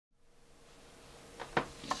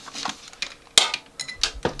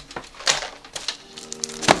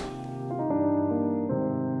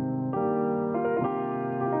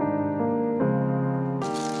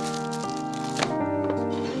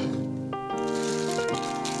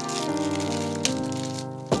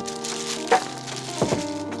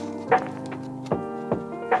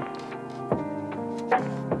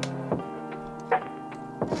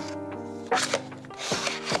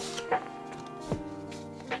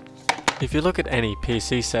If you look at any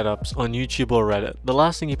PC setups on YouTube or Reddit, the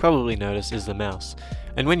last thing you probably notice is the mouse.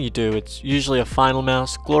 And when you do, it's usually a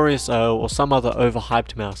finalmouse, Glorious O, or some other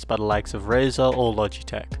overhyped mouse by the likes of Razer or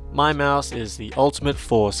Logitech. My mouse is the Ultimate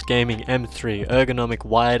Force Gaming M3 ergonomic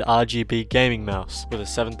wired RGB gaming mouse with a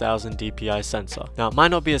 7000 DPI sensor. Now it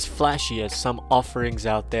might not be as flashy as some offerings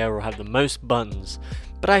out there or have the most buttons,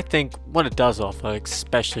 but I think what it does offer,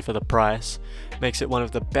 especially for the price, makes it one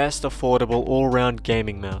of the best affordable all-round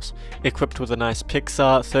gaming mouse, equipped with a nice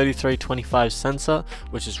Pixart 3325 sensor,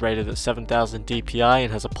 which is rated at 7000 DPI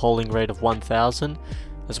and has a polling rate of 1000,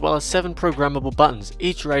 as well as 7 programmable buttons,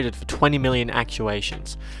 each rated for 20 million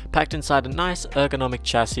actuations, packed inside a nice ergonomic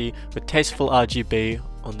chassis with tasteful RGB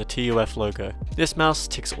on the TUF logo. This mouse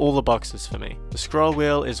ticks all the boxes for me. The scroll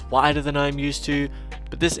wheel is wider than I'm used to,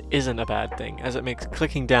 but this isn't a bad thing, as it makes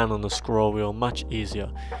clicking down on the scroll wheel much easier.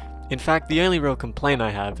 In fact, the only real complaint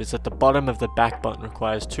I have is that the bottom of the back button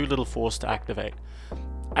requires too little force to activate.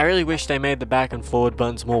 I really wish they made the back and forward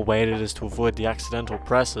buttons more weighted as to avoid the accidental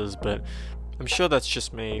presses, but I'm sure that's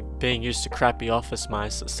just me, being used to crappy office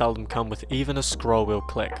mice that seldom come with even a scroll wheel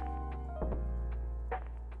click.